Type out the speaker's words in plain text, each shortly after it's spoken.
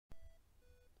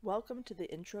Welcome to the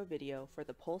intro video for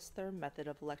the PulseTherm method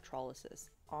of electrolysis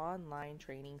online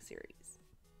training series.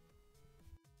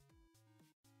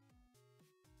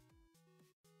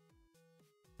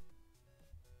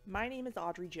 My name is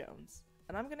Audrey Jones,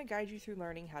 and I'm going to guide you through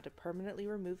learning how to permanently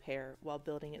remove hair while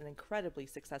building an incredibly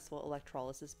successful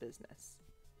electrolysis business.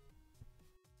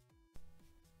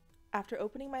 After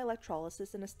opening my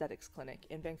electrolysis and aesthetics clinic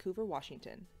in Vancouver,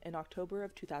 Washington in October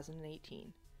of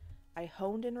 2018, I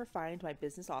honed and refined my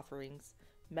business offerings,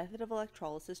 method of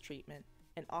electrolysis treatment,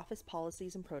 and office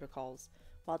policies and protocols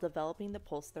while developing the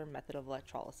PulseTherm method of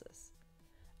electrolysis.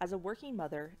 As a working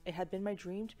mother, it had been my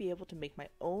dream to be able to make my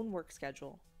own work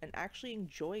schedule and actually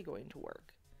enjoy going to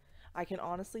work. I can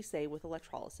honestly say with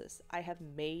electrolysis, I have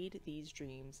made these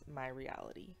dreams my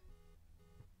reality.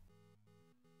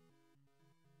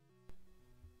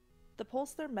 The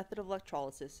PulseTherm method of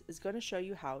electrolysis is going to show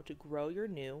you how to grow your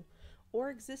new or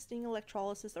existing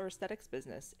electrolysis or aesthetics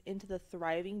business into the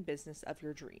thriving business of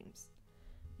your dreams.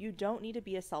 You don't need to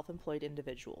be a self-employed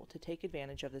individual to take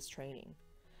advantage of this training.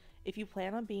 If you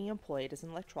plan on being employed as an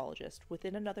electrologist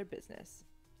within another business,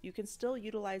 you can still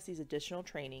utilize these additional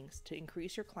trainings to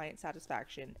increase your client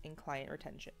satisfaction and client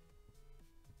retention.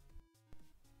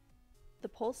 The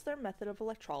PulseTherm method of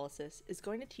electrolysis is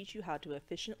going to teach you how to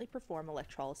efficiently perform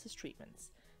electrolysis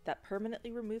treatments that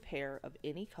permanently remove hair of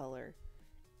any color,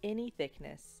 any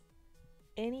thickness,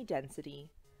 any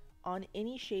density, on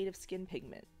any shade of skin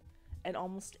pigment, and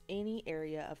almost any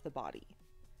area of the body,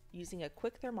 using a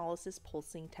quick thermolysis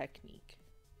pulsing technique.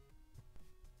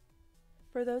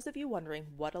 For those of you wondering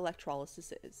what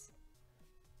electrolysis is,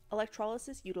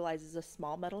 electrolysis utilizes a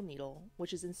small metal needle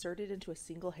which is inserted into a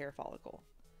single hair follicle.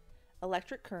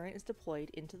 Electric current is deployed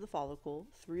into the follicle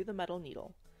through the metal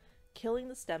needle, killing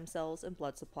the stem cells and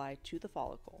blood supply to the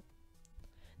follicle.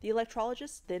 The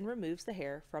electrologist then removes the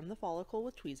hair from the follicle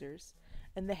with tweezers,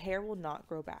 and the hair will not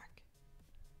grow back.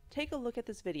 Take a look at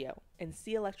this video and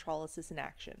see electrolysis in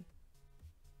action.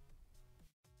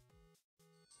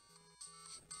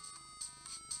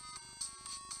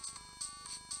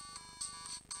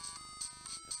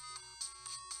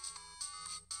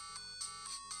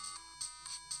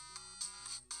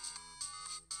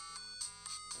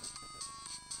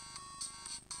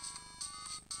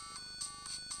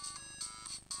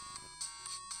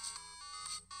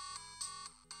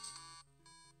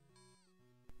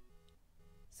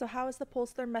 So how is the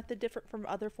PulseTherm method different from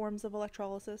other forms of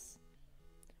electrolysis?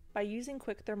 By using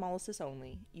quick thermolysis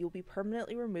only, you will be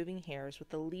permanently removing hairs with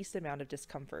the least amount of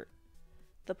discomfort.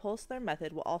 The PulseTherm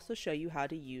method will also show you how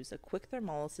to use a quick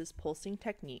thermolysis pulsing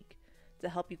technique to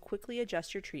help you quickly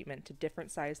adjust your treatment to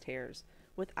different sized hairs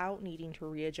without needing to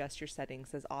readjust your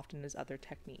settings as often as other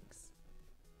techniques.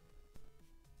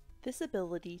 This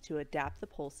ability to adapt the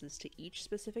pulses to each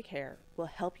specific hair will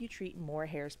help you treat more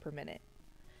hairs per minute.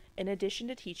 In addition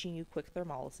to teaching you quick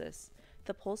thermolysis,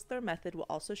 the PulseTherm method will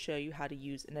also show you how to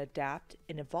use an adapt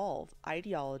and evolve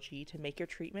ideology to make your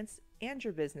treatments and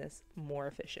your business more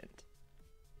efficient.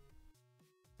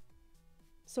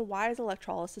 So why is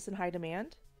electrolysis in high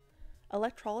demand?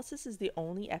 Electrolysis is the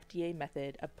only FDA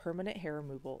method of permanent hair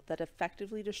removal that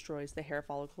effectively destroys the hair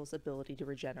follicle's ability to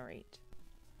regenerate.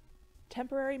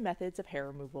 Temporary methods of hair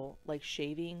removal, like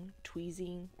shaving,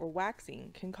 tweezing, or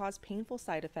waxing, can cause painful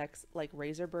side effects like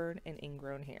razor burn and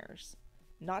ingrown hairs.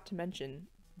 Not to mention,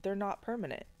 they're not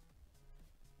permanent.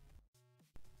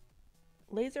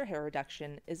 Laser hair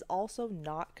reduction is also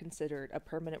not considered a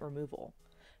permanent removal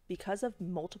because of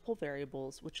multiple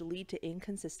variables which lead to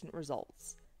inconsistent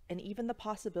results, and even the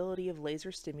possibility of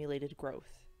laser-stimulated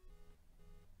growth.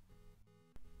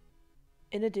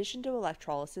 In addition to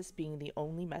electrolysis being the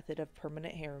only method of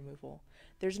permanent hair removal,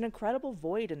 there's an incredible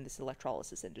void in this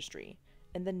electrolysis industry,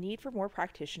 and the need for more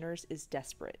practitioners is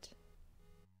desperate.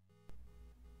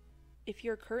 If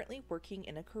you're currently working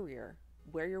in a career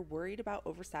where you're worried about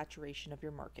oversaturation of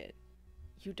your market,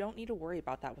 you don't need to worry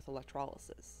about that with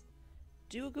electrolysis.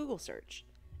 Do a Google search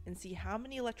and see how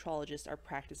many electrologists are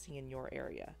practicing in your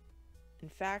area. In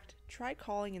fact, try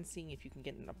calling and seeing if you can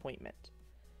get an appointment.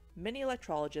 Many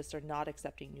electrologists are not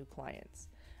accepting new clients,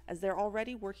 as they're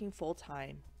already working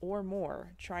full-time or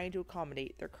more trying to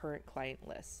accommodate their current client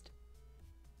list.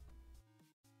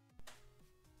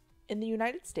 In the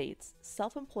United States,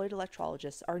 self-employed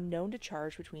electrologists are known to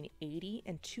charge between $80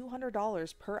 and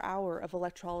 $200 per hour of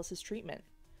electrolysis treatment.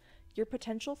 Your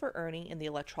potential for earning in the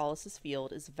electrolysis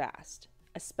field is vast,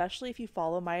 especially if you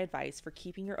follow my advice for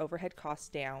keeping your overhead costs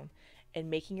down and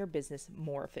making your business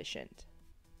more efficient.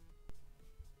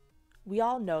 We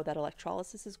all know that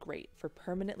electrolysis is great for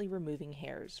permanently removing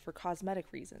hairs for cosmetic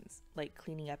reasons, like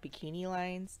cleaning up bikini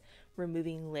lines,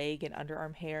 removing leg and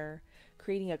underarm hair,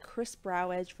 creating a crisp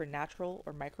brow edge for natural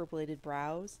or microbladed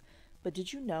brows. But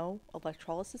did you know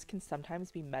electrolysis can sometimes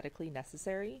be medically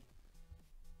necessary?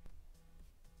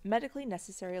 Medically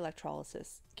necessary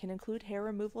electrolysis can include hair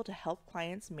removal to help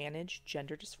clients manage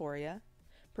gender dysphoria,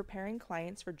 preparing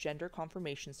clients for gender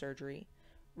confirmation surgery,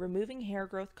 removing hair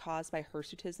growth caused by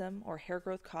hirsutism or hair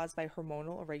growth caused by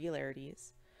hormonal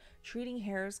irregularities, treating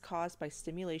hairs caused by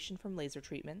stimulation from laser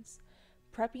treatments,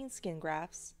 prepping skin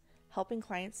grafts, helping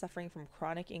clients suffering from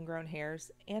chronic ingrown hairs,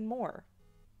 and more.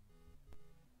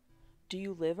 Do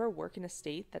you live or work in a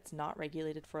state that's not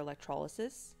regulated for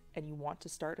electrolysis and you want to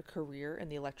start a career in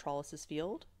the electrolysis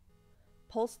field?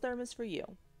 PulseTherm is for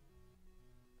you.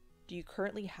 Do you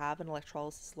currently have an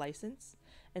electrolysis license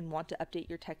and want to update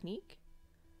your technique?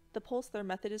 The PulseTherm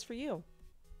method is for you.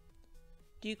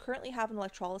 Do you currently have an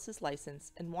electrolysis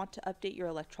license and want to update your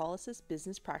electrolysis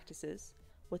business practices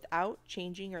without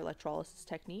changing your electrolysis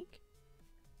technique?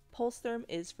 PulseTherm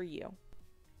is for you.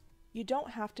 You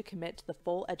don't have to commit to the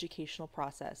full educational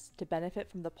process to benefit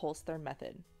from the PulseTherm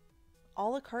method. A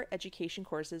la carte education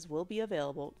courses will be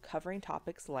available covering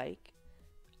topics like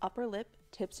upper lip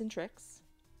tips and tricks,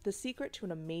 the secret to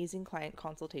an amazing client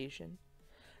consultation,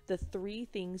 the 3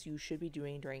 things you should be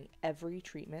doing during every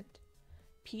treatment,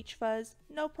 peach fuzz,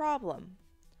 no problem,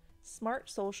 smart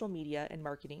social media and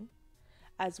marketing,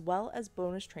 as well as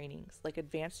bonus trainings like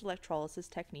advanced electrolysis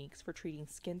techniques for treating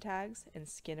skin tags and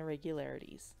skin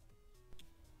irregularities.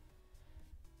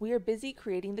 We are busy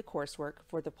creating the coursework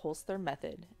for the PulseTherm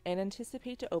method and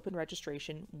anticipate to open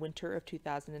registration winter of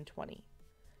 2020.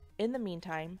 In the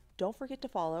meantime, don't forget to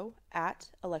follow at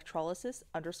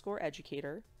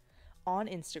electrolysis_educator on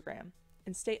Instagram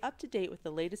and stay up to date with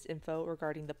the latest info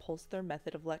regarding the PulseTherm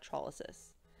method of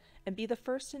electrolysis, and be the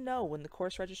first to know when the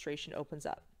course registration opens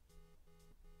up.